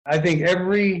I think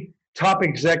every top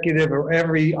executive or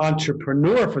every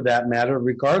entrepreneur for that matter,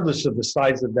 regardless of the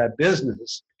size of that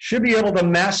business, should be able to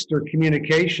master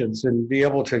communications and be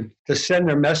able to send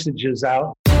their messages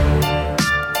out.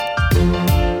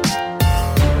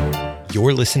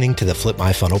 You're listening to the Flip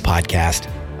My Funnel podcast,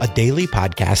 a daily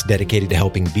podcast dedicated to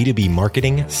helping B2B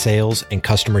marketing, sales, and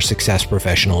customer success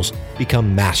professionals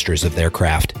become masters of their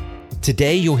craft.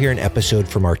 Today, you'll hear an episode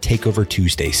from our Takeover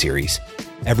Tuesday series.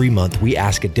 Every month, we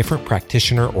ask a different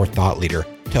practitioner or thought leader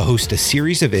to host a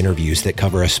series of interviews that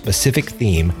cover a specific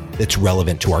theme that's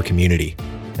relevant to our community.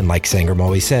 And like Sangram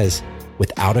always says,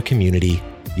 without a community,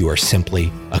 you are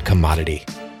simply a commodity.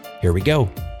 Here we go.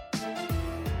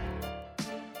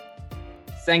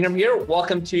 Sangram here.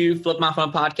 Welcome to Flip My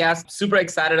Funnel podcast. Super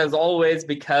excited as always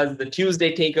because the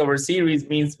Tuesday Takeover series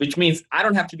which means I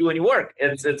don't have to do any work.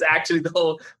 It's actually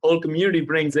the whole community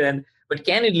brings in. But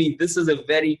candidly, this is a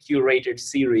very curated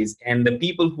series, and the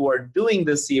people who are doing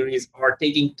this series are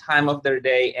taking time of their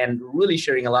day and really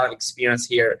sharing a lot of experience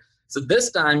here. So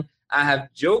this time, I have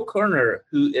Joe Kerner,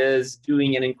 who is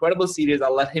doing an incredible series.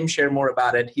 I'll let him share more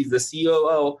about it. He's the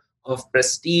COO of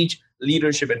Prestige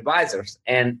Leadership Advisors.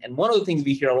 And one of the things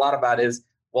we hear a lot about is,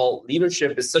 well,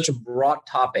 leadership is such a broad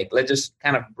topic. Let's just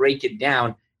kind of break it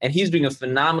down. And he's doing a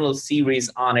phenomenal series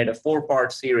on it, a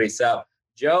 4-part series. So,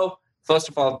 Joe, first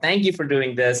of all, thank you for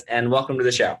doing this and welcome to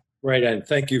the show. Right. And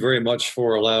thank you very much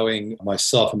for allowing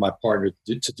myself and my partner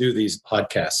to do these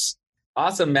podcasts.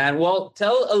 Awesome, man. Well,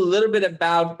 tell a little bit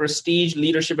about Prestige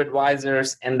Leadership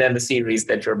Advisors and then the series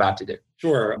that you're about to do.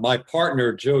 Sure. My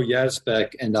partner, Joe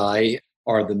Yazbeck, and I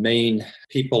are the main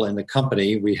people in the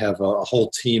company. We have a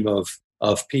whole team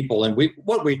of people. And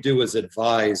what we do is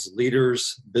advise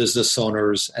leaders, business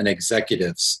owners, and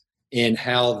executives in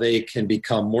how they can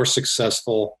become more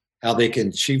successful, how they can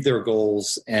achieve their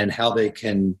goals, and how they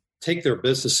can take their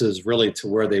businesses really to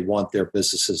where they want their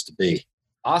businesses to be.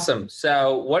 Awesome.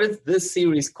 So what is this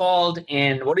series called,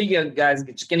 and what are you guys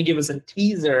just going to give us a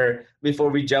teaser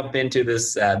before we jump into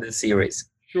this series?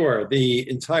 Sure. The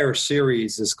entire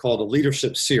series is called a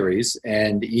leadership series,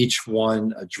 and each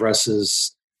one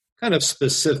addresses kind of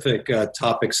specific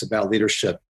topics about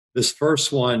leadership. This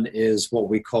first one is what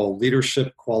we call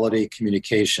leadership quality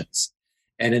communications.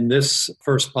 And in this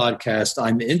first podcast,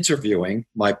 I'm interviewing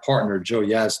my partner, Joe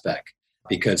Yazbeck,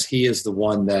 because he is the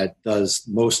one that does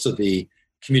most of the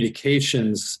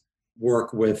communications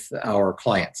work with our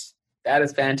clients. That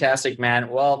is fantastic, man.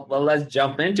 Well, let's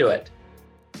jump into it.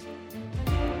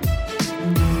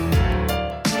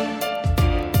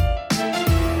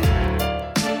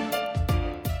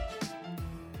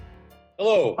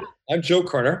 Hello, I'm Joe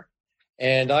Kerner.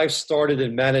 And I've started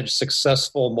and managed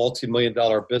successful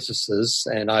multi-million-dollar businesses,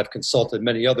 and I've consulted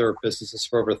many other businesses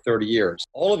for over 30 years.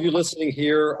 All of you listening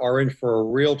here are in for a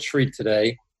real treat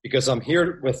today because I'm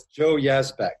here with Joe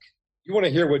Yazbeck. You want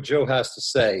to hear what Joe has to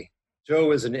say.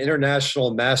 Joe is an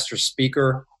international master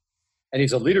speaker, and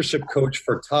he's a leadership coach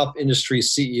for top industry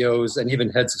CEOs and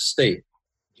even heads of state.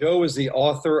 Joe is the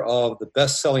author of the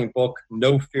best-selling book,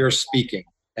 No Fear Speaking.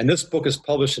 And this book is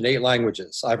published in 8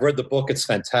 languages. I've read the book. It's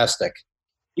fantastic.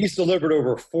 He's delivered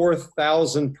over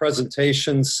 4,000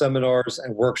 presentations, seminars,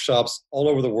 and workshops all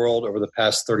over the world over the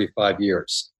past 35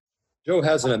 years. Joe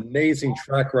has an amazing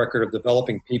track record of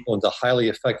developing people into highly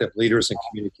effective leaders and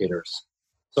communicators.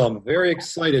 So I'm very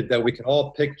excited that we can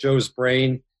all pick Joe's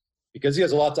brain because he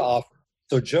has a lot to offer.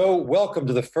 So Joe, welcome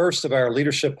to the first of our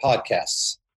leadership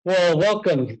podcasts. Well,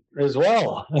 welcome as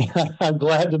well. I'm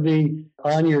glad to be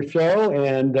on your show,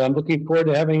 and I'm looking forward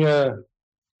to having a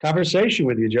conversation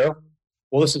with you, Joe.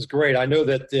 Well, this is great. I know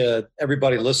that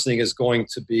everybody listening is going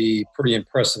to be pretty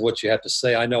impressed with what you have to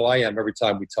say. I know I am every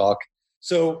time we talk.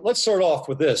 So let's start off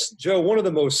with this. Joe, one of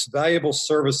the most valuable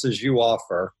services you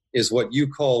offer is what you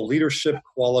call leadership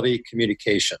quality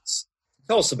communications.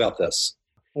 Tell us about this.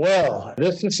 Well,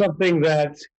 this is something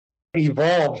that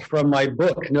evolved from my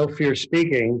book, No Fear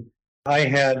Speaking. I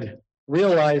had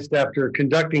realized after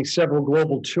conducting several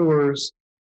global tours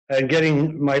and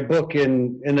getting my book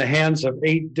in the hands of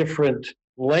 8 different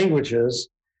languages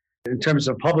in terms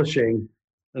of publishing,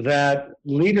 that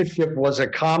leadership was a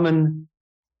common,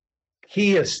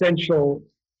 key, essential,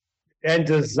 and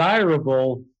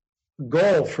desirable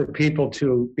goal for people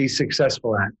to be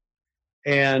successful at.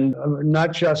 And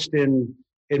not just in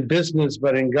business,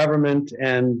 but in government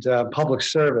and public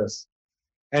service.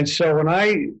 And so when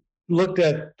I looked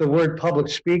at the word public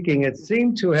speaking, it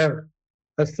seemed to have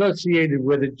associated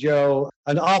with it, Joe,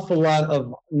 an awful lot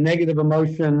of negative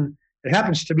emotion. It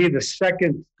happens to be the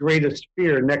second greatest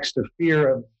fear next to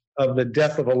fear of the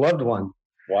death of a loved one.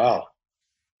 Wow.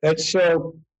 And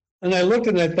so, and I looked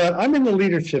and I thought, I'm in the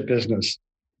leadership business.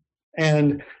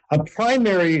 And a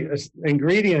primary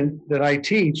ingredient that I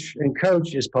teach and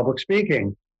coach is public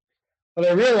speaking. But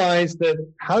I realized that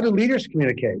how do leaders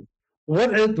communicate?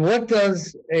 What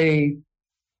does a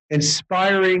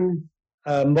inspiring,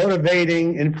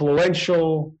 motivating,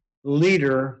 influential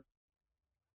leader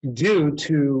do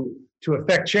to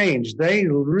affect change? They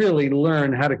really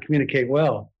learn how to communicate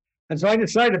well. And so I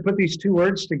decided to put these two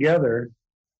words together,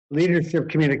 leadership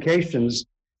communications.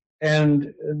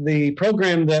 And the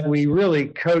program that we really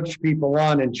coach people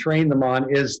on and train them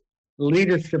on is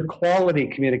leadership quality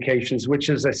communications, which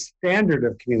is a standard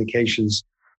of communications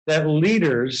that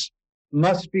leaders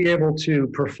must be able to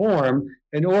perform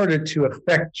in order to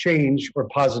affect change or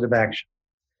positive action.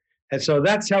 And so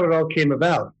that's how it all came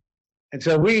about. And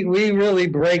so we really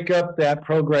break up that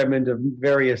program into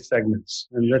various segments.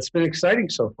 And that's been exciting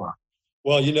so far.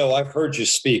 Well, I've heard you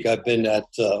speak. I've been at,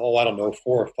 4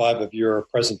 or 5 of your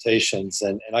presentations.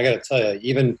 And I got to tell you,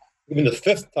 even the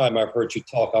 5th time I've heard you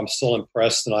talk, I'm still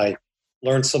impressed and I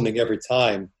learn something every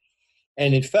time.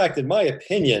 And in fact, in my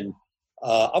opinion,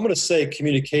 I'm going to say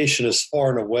communication is far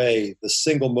and away the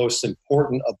single most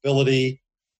important ability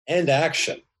and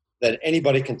action that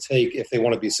anybody can take if they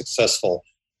want to be successful,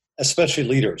 especially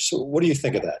leaders. So what do you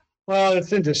think of that? Well,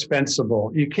 it's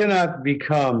indispensable. You cannot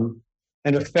become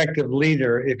an effective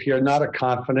leader if you're not a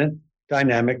confident,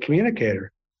 dynamic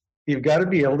communicator. You've got to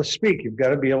be able to speak. You've got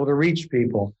to be able to reach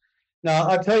people. Now,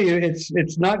 I'll tell you,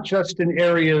 it's not just in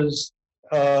areas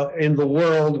in the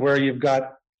world where you've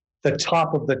got the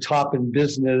top of the top in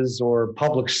business or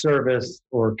public service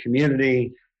or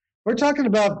community. We're talking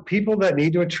about people that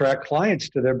need to attract clients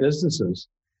to their businesses.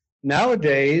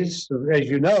 Nowadays, as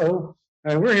you know,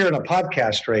 and we're here in a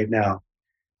podcast right now,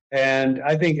 and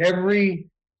I think every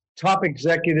top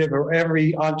executive or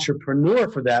every entrepreneur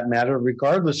for that matter,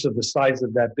 regardless of the size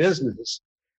of that business,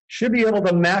 should be able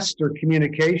to master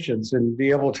communications and be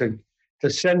able to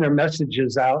send their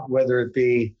messages out, whether it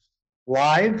be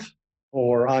live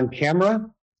or on camera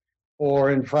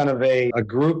or in front of a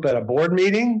group at a board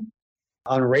meeting,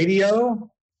 on radio,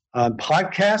 on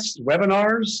podcasts,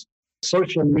 webinars,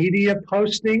 social media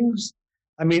postings.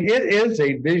 I mean, it is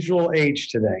a visual age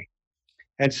today.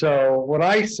 And so what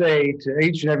I say to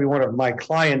each and every one of my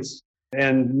clients,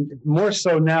 and more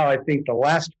so now, I think the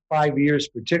last 5 years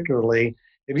particularly,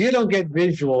 if you don't get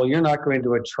visual, you're not going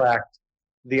to attract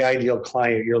the ideal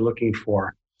client you're looking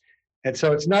for. And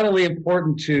so it's not only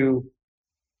important to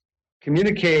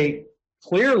communicate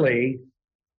clearly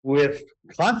with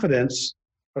confidence,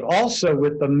 but also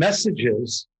with the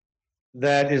messages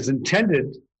that is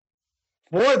intended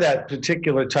for that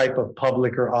particular type of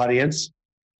public or audience.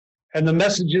 And the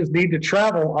messages need to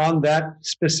travel on that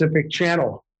specific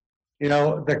channel.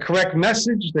 The correct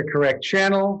message, the correct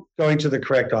channel, going to the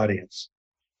correct audience.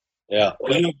 Yeah.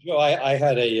 Joe, I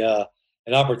had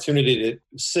an opportunity to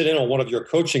sit in on one of your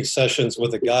coaching sessions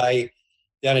with a guy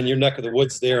down in your neck of the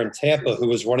woods there in Tampa who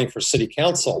was running for city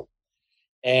council.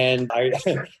 And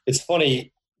it's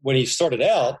funny, when he started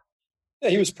out,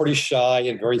 he was pretty shy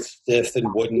and very stiff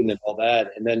and wooden and all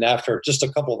that. And then after just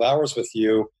a couple of hours with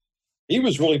you, he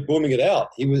was really booming it out.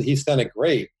 He's done it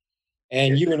great.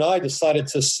 And you and I decided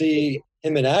to see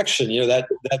him in action. That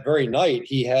very night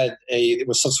it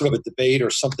was some sort of a debate or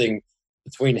something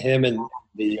between him and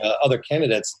the other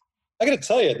candidates. I got to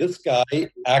tell you, this guy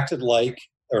acted like,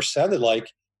 or sounded like,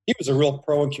 he was a real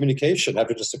pro in communication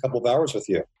after just a couple of hours with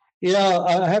you. Yeah,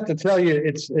 I have to tell you,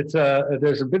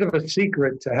 there's a bit of a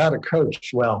secret to how to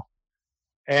coach well.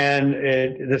 And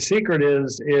the secret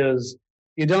is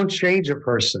you don't change a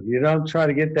person. You don't try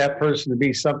to get that person to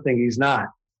be something he's not.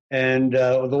 And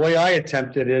the way I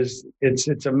attempt it is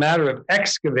it's a matter of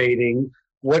excavating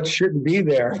what shouldn't be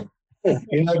there.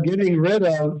 Getting rid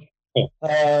of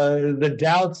the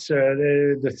doubts,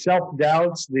 the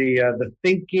self-doubts, the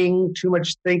thinking, too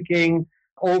much thinking,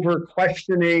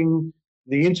 over-questioning,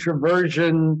 the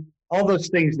introversion. All those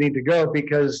things need to go,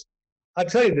 because I'll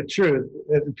tell you the truth,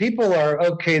 people are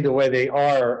okay the way they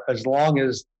are as long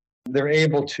as they're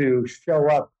able to show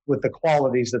up with the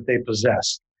qualities that they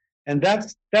possess. And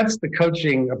that's the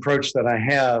coaching approach that I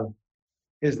have,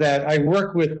 is that I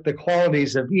work with the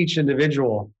qualities of each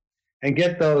individual and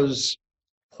get those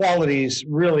qualities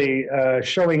really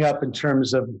showing up in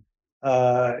terms of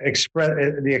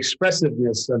the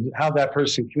expressiveness of how that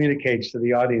person communicates to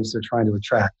the audience they're trying to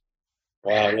attract.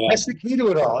 Wow, yeah. That's the key to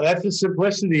it all. That's the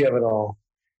simplicity of it all.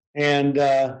 And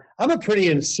I'm a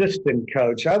pretty insistent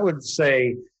coach. I would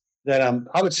say I'm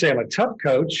a tough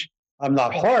coach. I'm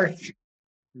not harsh.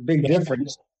 Big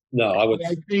difference. No,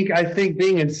 I think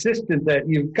being insistent that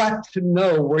you've got to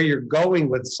know where you're going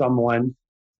with someone,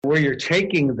 where you're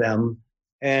taking them,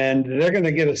 And they're going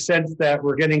to get a sense that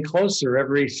we're getting closer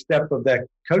every step of that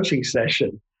coaching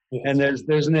session. Yes. And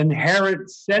there's an inherent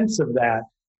sense of that.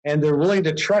 And they're willing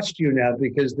to trust you now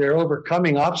because they're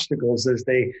overcoming obstacles as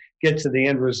they get to the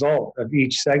end result of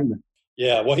each segment.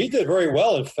 Yeah, well, he did very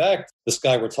well. In fact, this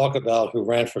guy we're talking about who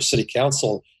ran for city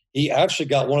council, he actually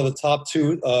got one of the top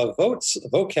two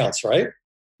vote counts, right?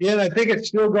 Yeah, and I think it's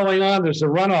still going on. There's a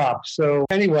runoff. So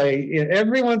anyway,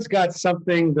 everyone's got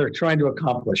something they're trying to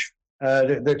accomplish.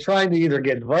 They're trying to either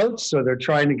get votes, or they're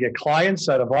trying to get clients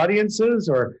out of audiences,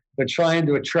 or they're trying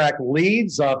to attract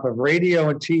leads off of radio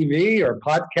and TV or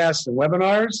podcasts and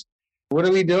webinars. What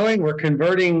are we doing? We're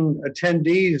converting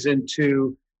attendees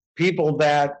into people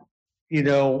that,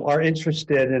 are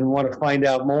interested and want to find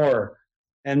out more.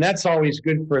 And that's always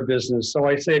good for a business. So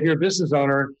I say, if you're a business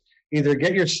owner, either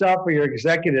get yourself or your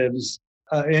executives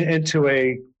into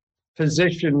a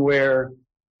position where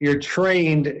you're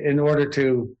trained in order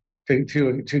to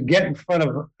get in front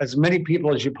of as many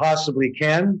people as you possibly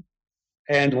can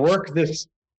and work this,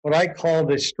 what I call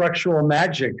the structural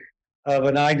magic of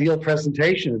an ideal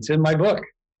presentation. It's in my book.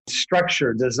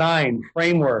 Structure, design,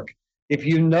 framework. If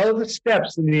you know the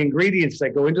steps and the ingredients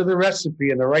that go into the recipe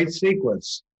in the right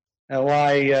sequence, you're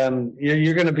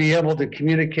going to be able to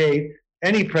communicate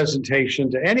any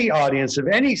presentation to any audience of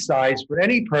any size, for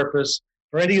any purpose,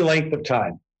 for any length of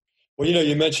time. Well,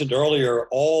 you mentioned earlier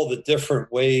all the different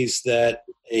ways that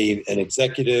an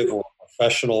executive or a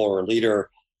professional or a leader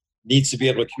needs to be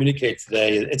able to communicate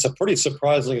today. It's a pretty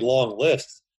surprisingly long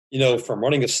list, from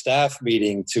running a staff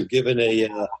meeting to giving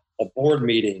a board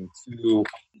meeting to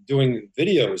doing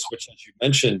videos, which, as you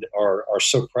mentioned, are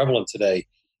so prevalent today.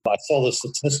 I saw the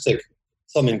statistic,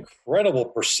 some incredible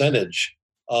percentage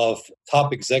of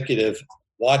top executive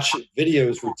watch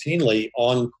videos routinely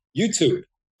on YouTube.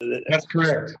 That's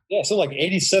correct. Yeah, so like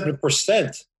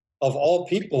 87% of all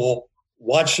people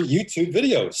watch YouTube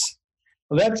videos.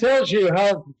 Well, that tells you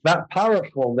how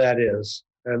powerful that is.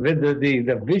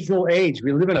 The visual age.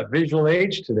 We live in a visual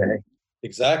age today.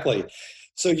 Exactly.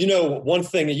 So, one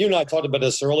thing, you and I talked about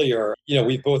this earlier,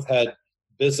 we've both had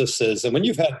businesses. And when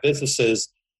you've had businesses,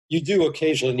 you do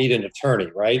occasionally need an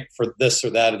attorney, right? For this or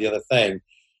that or the other thing.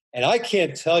 And I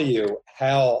can't tell you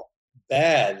how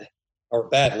bad or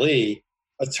badly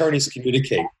attorneys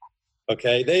communicate.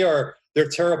 Okay. They're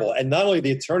terrible. And not only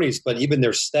the attorneys, but even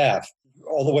their staff,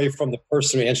 all the way from the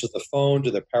person who answers the phone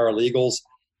to the paralegals.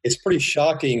 It's pretty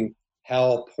shocking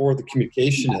how poor the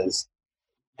communication is.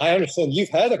 I understand you've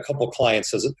had a couple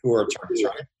clients who are attorneys,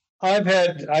 right? I've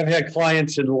had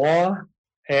clients in law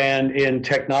and in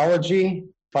technology,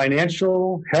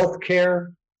 financial,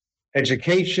 healthcare,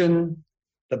 education,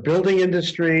 the building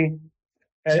industry.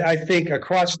 And I think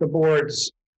across the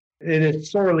boards, it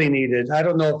is sorely needed. I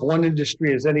don't know if one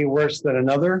industry is any worse than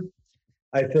another.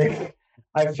 I think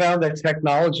I found that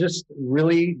technologists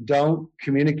really don't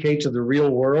communicate to the real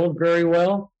world very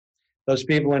well. Those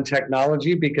people in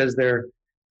technology, because they're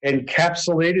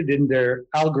encapsulated in their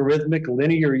algorithmic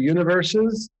linear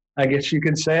universes, I guess you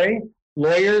could say.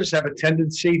 Lawyers have a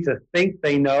tendency to think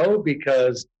they know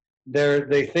because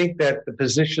they think that the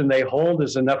position they hold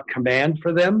is enough command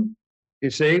for them. You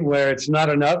see, where it's not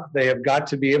enough. They have got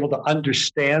to be able to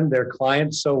understand their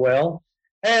clients so well.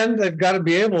 And they've got to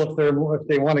be able, if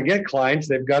they want to get clients,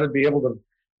 they've got to be able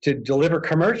to deliver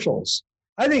commercials.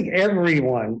 I think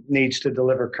everyone needs to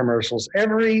deliver commercials.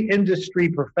 Every industry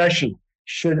professional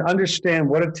should understand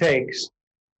what it takes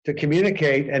to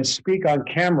communicate and speak on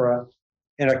camera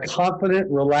in a confident,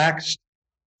 relaxed,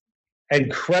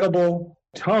 and credible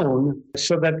tone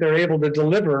so that they're able to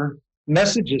deliver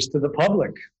messages to the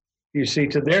public, you see,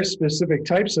 to their specific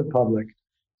types of public.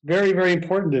 Very, very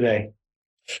important today.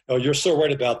 Oh, you're so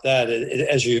right about that.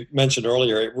 As you mentioned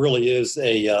earlier, it really is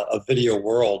a video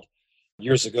world.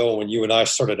 Years ago, when you and I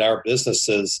started our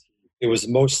businesses, it was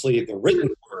mostly the written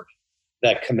word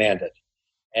that commanded.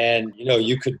 And,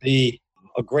 you could be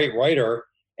a great writer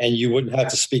and you wouldn't have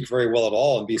to speak very well at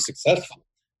all and be successful.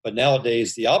 But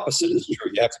nowadays, the opposite is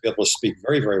true. You have to be able to speak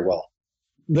very, very well.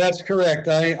 That's correct.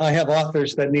 I have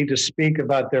authors that need to speak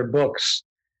about their books.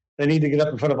 They need to get up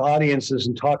in front of audiences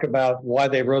and talk about why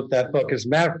they wrote that book. As a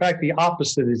matter of fact, the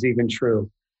opposite is even true.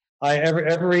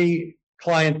 Every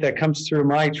client that comes through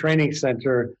my training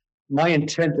center, my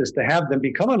intent is to have them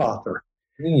become an author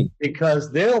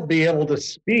because they'll be able to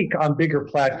speak on bigger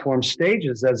platform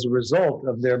stages as a result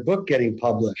of their book getting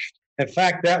published. In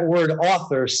fact, that word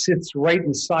author sits right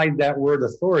inside that word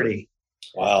authority.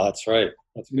 Wow, that's right.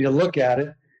 You look at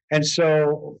it. And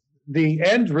so the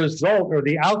end result or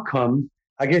the outcome,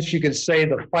 I guess you could say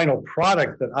the final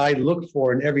product that I look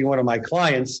for in every one of my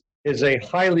clients is a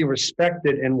highly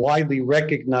respected and widely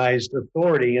recognized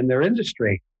authority in their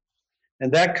industry.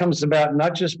 And that comes about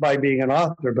not just by being an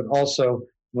author, but also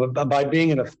by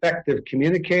being an effective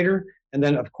communicator. And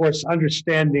then, of course,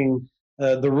 understanding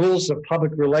the rules of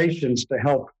public relations to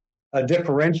help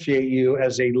differentiate you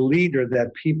as a leader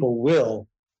that people will,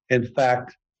 in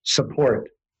fact, support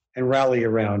and rally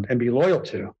around and be loyal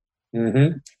to.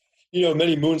 Mm-hmm.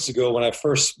 Many moons ago when I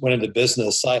first went into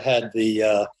business, I had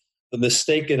the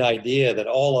mistaken idea that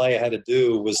all I had to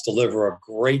do was deliver a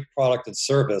great product and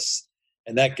service,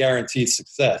 and that guaranteed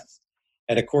success.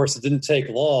 And of course, it didn't take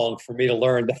long for me to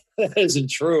learn that isn't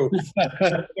true.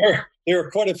 There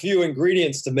are quite a few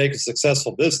ingredients to make a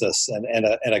successful business, and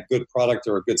a good product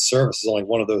or a good service is only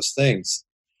one of those things.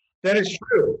 That is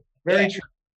true. Very true.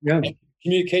 Yeah. And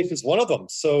communication is one of them.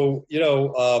 So,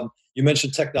 you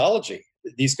mentioned technology.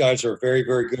 These guys are very,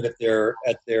 very good at their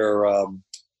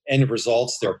end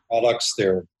results, their products,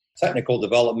 their technical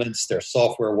developments, their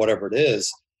software, whatever it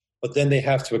is. But then they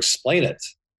have to explain it.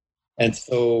 And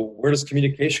so where does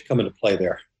communication come into play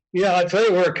there? Yeah, I'll tell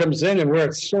you where it comes in and where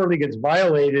it sorely gets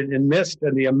violated and missed,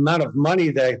 and the amount of money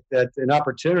that an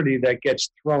opportunity that gets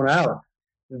thrown out.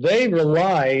 They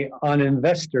rely on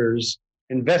investors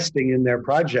investing in their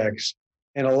projects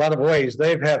in a lot of ways.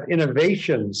 They have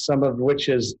innovations, some of which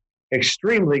is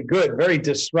extremely good, very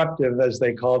disruptive, as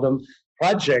they call them,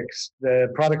 projects,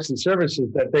 the products and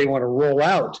services that they want to roll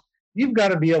out. You've got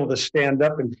to be able to stand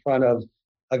up in front of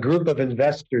a group of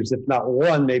investors, if not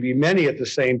one, maybe many at the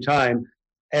same time,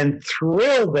 and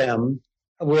thrill them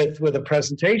with a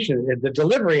presentation. The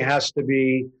delivery has to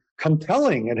be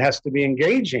compelling. It has to be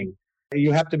engaging.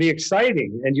 You have to be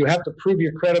exciting, and you have to prove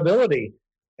your credibility.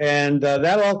 And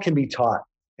that all can be taught.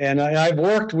 And I've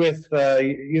worked with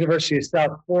University of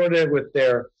South Florida with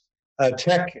their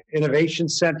Tech Innovation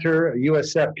Center,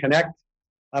 USF Connect.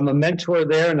 I'm a mentor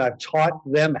there, and I've taught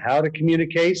them how to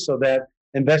communicate so that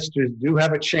investors do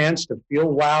have a chance to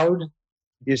feel wowed,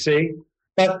 you see.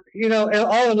 But,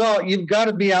 all in all, you've got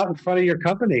to be out in front of your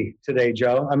company today,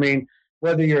 Joe. I mean,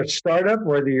 whether you're a startup,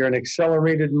 whether you're in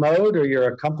accelerated mode, or you're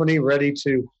a company ready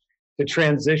to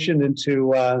transition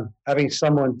into having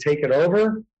someone take it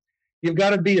over, you've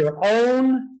got to be your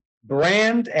own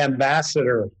brand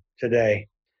ambassador today.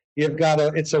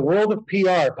 It's a world of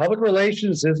PR. Public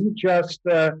relations isn't just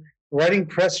writing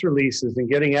press releases and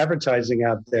getting advertising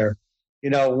out there.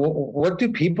 What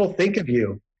do people think of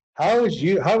you? How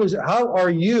are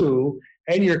you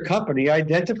and your company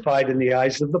identified in the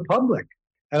eyes of the public?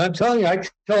 And I'm telling you, I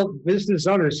tell business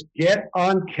owners, get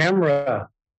on camera,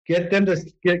 get them to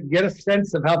get a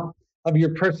sense of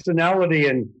your personality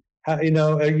and how,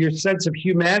 your sense of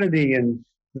humanity and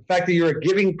the fact that you're a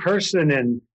giving person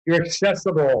and you're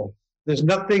accessible. There's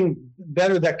nothing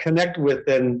better that connect with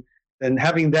than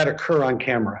having that occur on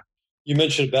camera. You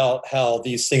mentioned about how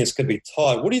these things could be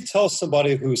taught. What do you tell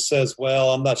somebody who says,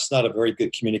 well, I'm just not a very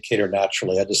good communicator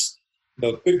naturally.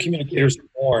 Good communicators are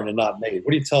born and not made.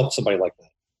 What do you tell somebody like that?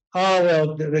 Oh,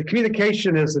 well, the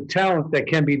communication is a talent that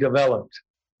can be developed.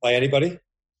 By anybody?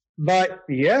 But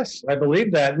yes, I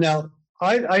believe that. Now,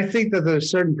 I think that there's a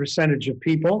certain percentage of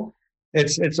people,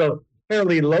 it's a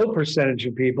fairly low percentage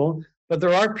of people, but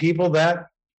there are people that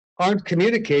aren't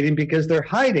communicating because they're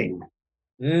hiding.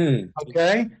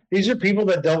 Okay? These are people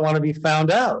that don't want to be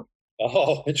found out.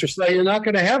 Oh, interesting. So you're not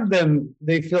going to have them,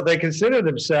 they consider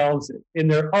themselves in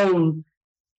their own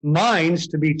minds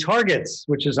to be targets,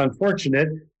 which is unfortunate.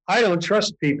 I don't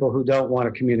trust people who don't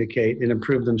want to communicate and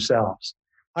improve themselves.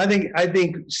 I think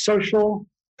social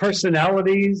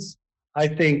personalities, I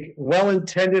think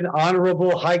well-intended,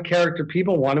 honorable, high-character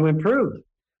people want to improve.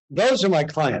 Those are my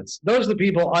clients. Those are the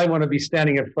people I want to be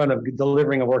standing in front of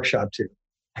delivering a workshop to.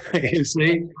 You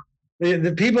see,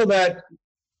 the people that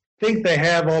think they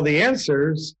have all the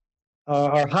answers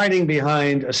are hiding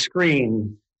behind a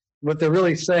screen. What they're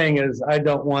really saying is, I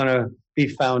don't want to be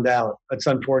found out. That's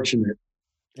unfortunate.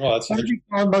 Oh, that's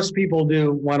most people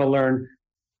do want to learn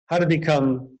how to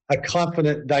become a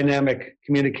confident, dynamic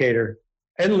communicator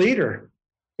and leader.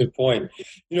 Good point.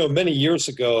 Many years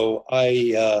ago,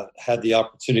 I had the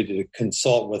opportunity to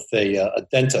consult with a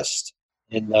dentist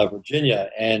in Virginia.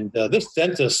 And this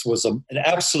dentist was an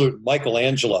absolute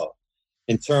Michelangelo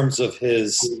in terms of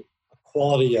his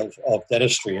quality of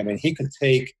dentistry. I mean, he could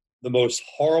take the most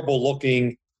horrible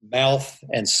looking mouth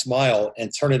and smile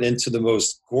and turn it into the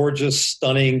most gorgeous,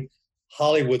 stunning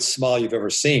Hollywood smile you've ever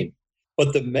seen.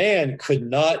 But the man could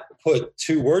not put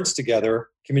two words together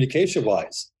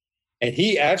communication-wise. And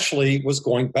he actually was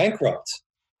going bankrupt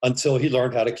until he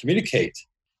learned how to communicate.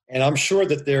 And I'm sure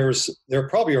that there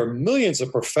probably are millions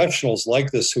of professionals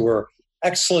like this who are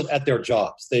excellent at their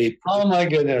jobs. Oh my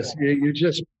goodness, you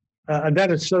just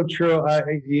that is so true.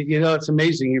 It's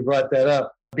amazing you brought that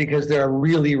up because there are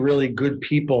really, really good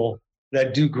people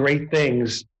that do great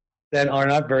things that are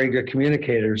not very good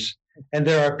communicators. And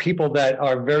there are people that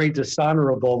are very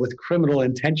dishonorable with criminal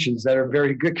intentions that are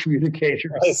very good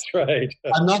communicators. That's right.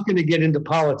 I'm not going to get into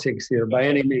politics here by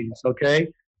any means, okay?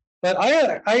 But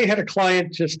I had a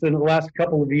client just in the last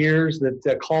couple of years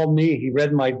that called me. He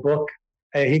read my book.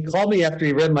 He called me after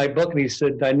he read my book and he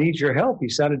said, I need your help. He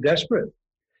sounded desperate.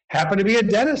 Happened to be a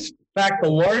dentist. In fact, the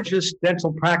largest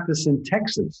dental practice in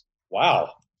Texas.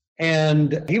 Wow.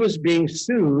 And he was being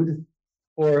sued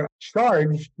or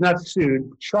charged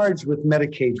with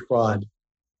Medicaid fraud,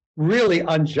 really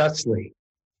unjustly.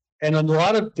 And a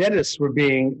lot of dentists were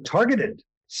being targeted.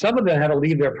 Some of them had to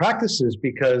leave their practices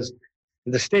because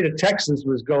the state of Texas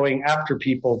was going after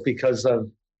people because of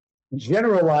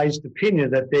generalized opinion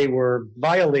that they were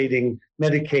violating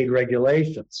Medicaid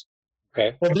regulations.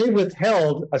 Okay. Well, they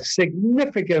withheld a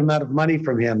significant amount of money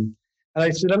from him. And I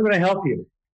said, I'm going to help you.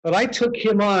 But I took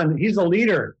him on. He's a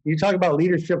leader. You talk about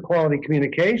leadership quality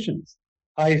communications.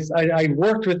 I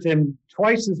worked with him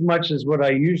twice as much as what I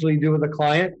usually do with a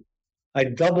client. I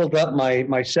doubled up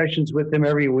my sessions with him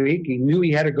every week. He knew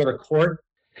he had to go to court.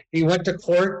 He went to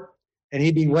court and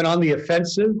he went on the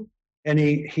offensive and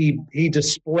he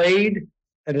displayed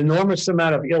an enormous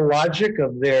amount of illogic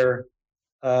of their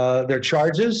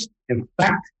charges. In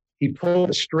fact, he pulled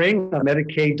the string on the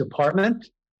Medicaid department,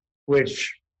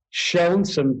 which shown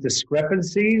some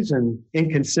discrepancies and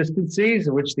inconsistencies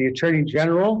in which the Attorney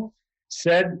General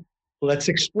said, let's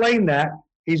explain that.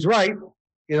 He's right.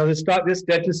 This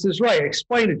dentist is right.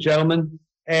 Explain it, gentlemen.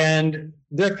 And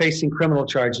they're facing criminal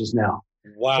charges now.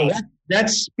 Wow. So that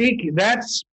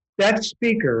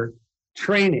speaker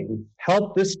training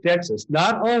helped this dentist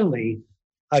not only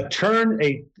turn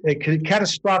a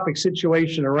catastrophic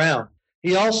situation around,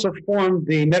 he also formed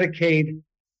the Medicaid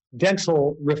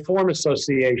Dental Reform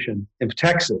Association in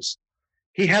Texas.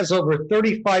 He has over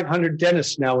 3,500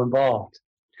 dentists now involved.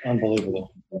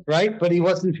 Unbelievable. Right? But he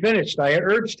wasn't finished. I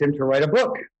urged him to write a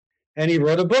book. And he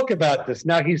wrote a book about this.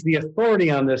 Now he's the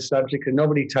authority on this subject and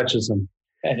nobody touches him.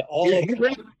 And all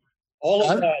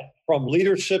of that from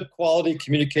leadership quality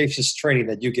communications training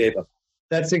that you gave him.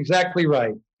 That's exactly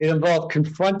right. It involved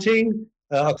confronting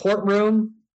a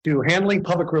courtroom, to handling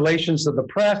public relations of the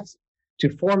press, to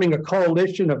forming a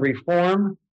coalition of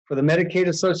reform for the Medicaid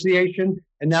Association.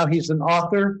 And now he's an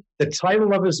author. The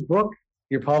title of his book,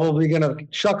 you're probably going to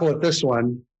chuckle at this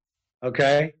one,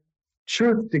 okay?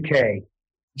 Truth Decay.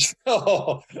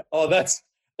 Oh, that's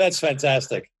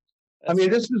fantastic. I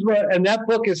mean, this is and that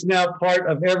book is now part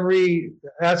of every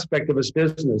aspect of his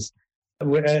business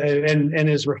and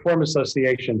his Reform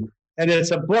Association. And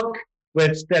it's a book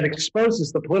that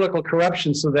exposes the political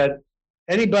corruption so that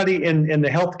anybody in the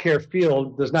healthcare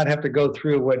field does not have to go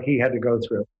through what he had to go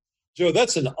through. Joe,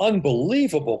 that's an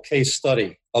unbelievable case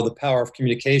study of the power of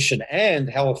communication and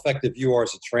how effective you are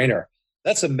as a trainer.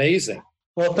 That's amazing.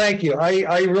 Well, thank you.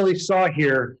 I really saw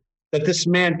here that this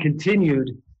man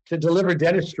continued to deliver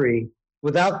dentistry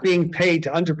without being paid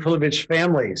to underprivileged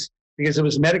families because it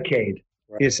was Medicaid,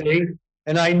 right. You see?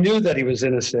 And I knew that he was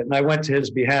innocent, and I went to his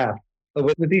behalf. But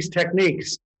with these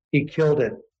techniques, he killed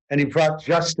it, and he brought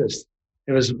justice.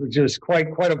 It was just quite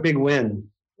a big win.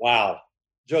 Wow.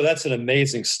 Joe, that's an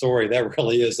amazing story. That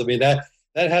really is. I mean, that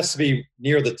has to be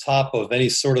near the top of any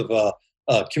sort of a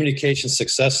communication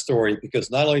success story, because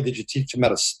not only did you teach him how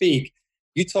to speak,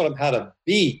 you taught him how to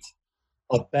beat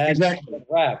a bad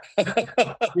rap.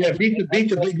 Yeah, beat the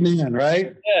big man,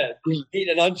 right? Yeah, beat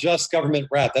an unjust government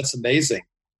rap. That's amazing.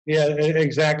 Yeah,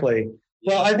 exactly.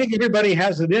 Well, I think everybody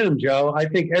has it in them, Joe. I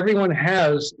think everyone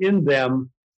has in them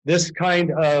this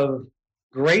kind of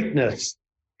greatness,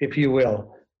 if you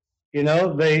will.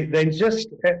 They just,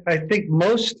 I think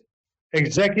most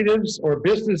executives or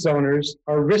business owners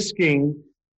are risking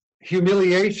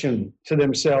humiliation to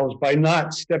themselves by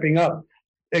not stepping up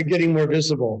and getting more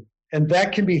visible. And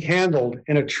that can be handled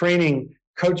in a training,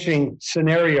 coaching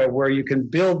scenario where you can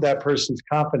build that person's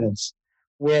confidence,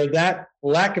 where that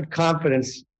lack of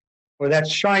confidence or that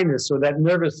shyness or that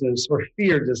nervousness or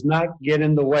fear does not get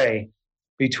in the way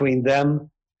between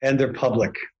them and their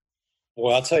public.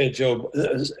 Well, I'll tell you, Joe,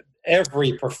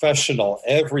 every professional,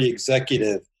 every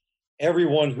executive,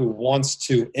 everyone who wants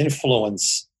to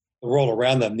influence the world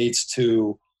around them needs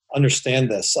to understand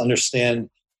this, understand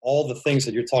all the things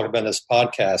that you're talking about in this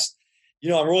podcast.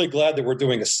 I'm really glad that we're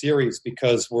doing a series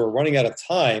because we're running out of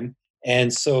time.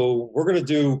 And so we're going to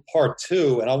do part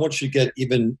 2, and I want you to get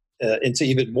into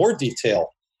even more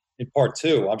detail in part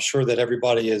 2. I'm sure that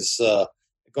everybody is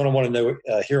going to want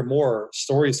to hear more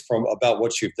stories about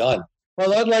what you've done.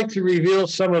 Well, I'd like to reveal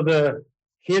some of the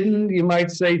hidden, you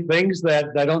might say, things that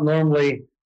I don't normally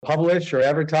publish or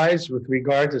advertise with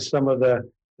regard to some of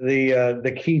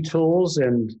the key tools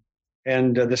and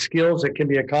the skills that can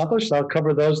be accomplished. I'll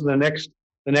cover those in the next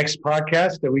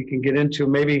podcast, that we can get into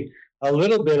maybe a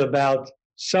little bit about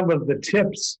some of the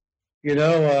tips.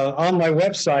 On my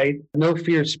website,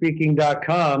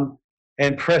 nofearspeaking.com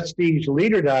and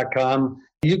prestigeleader.com,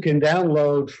 you can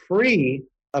download free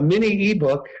a mini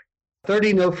ebook,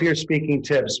 30 No Fear Speaking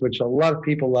tips, which a lot of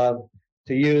people love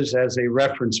to use as a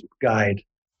reference guide.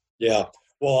 Yeah.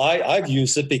 Well, I've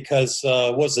used it because,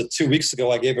 2 weeks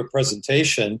ago, I gave a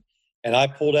presentation and I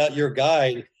pulled out your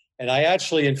guide, and I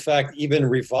actually, in fact, even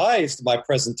revised my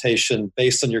presentation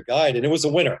based on your guide, and it was a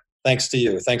winner. Thanks to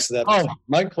you. Thanks to that. Oh,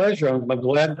 my pleasure. I'm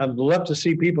glad. I'd love to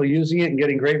see people using it and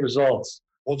getting great results.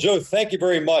 Well, Joe, thank you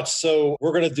very much. So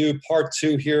we're going to do part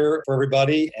 2 here for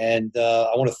everybody. And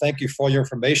I want to thank you for all your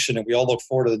information. And we all look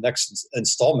forward to the next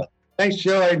installment. Thanks,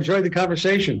 Joe. I enjoyed the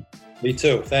conversation. Me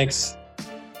too. Thanks.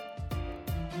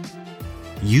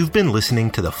 You've been listening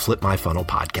to the Flip My Funnel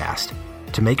podcast.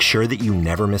 To make sure that you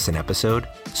never miss an episode,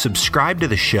 subscribe to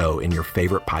the show in your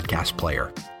favorite podcast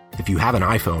player. If you have an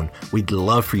iPhone, we'd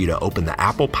love for you to open the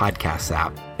Apple Podcasts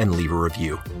app and leave a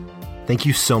review. Thank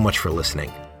you so much for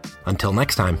listening. Until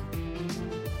next time.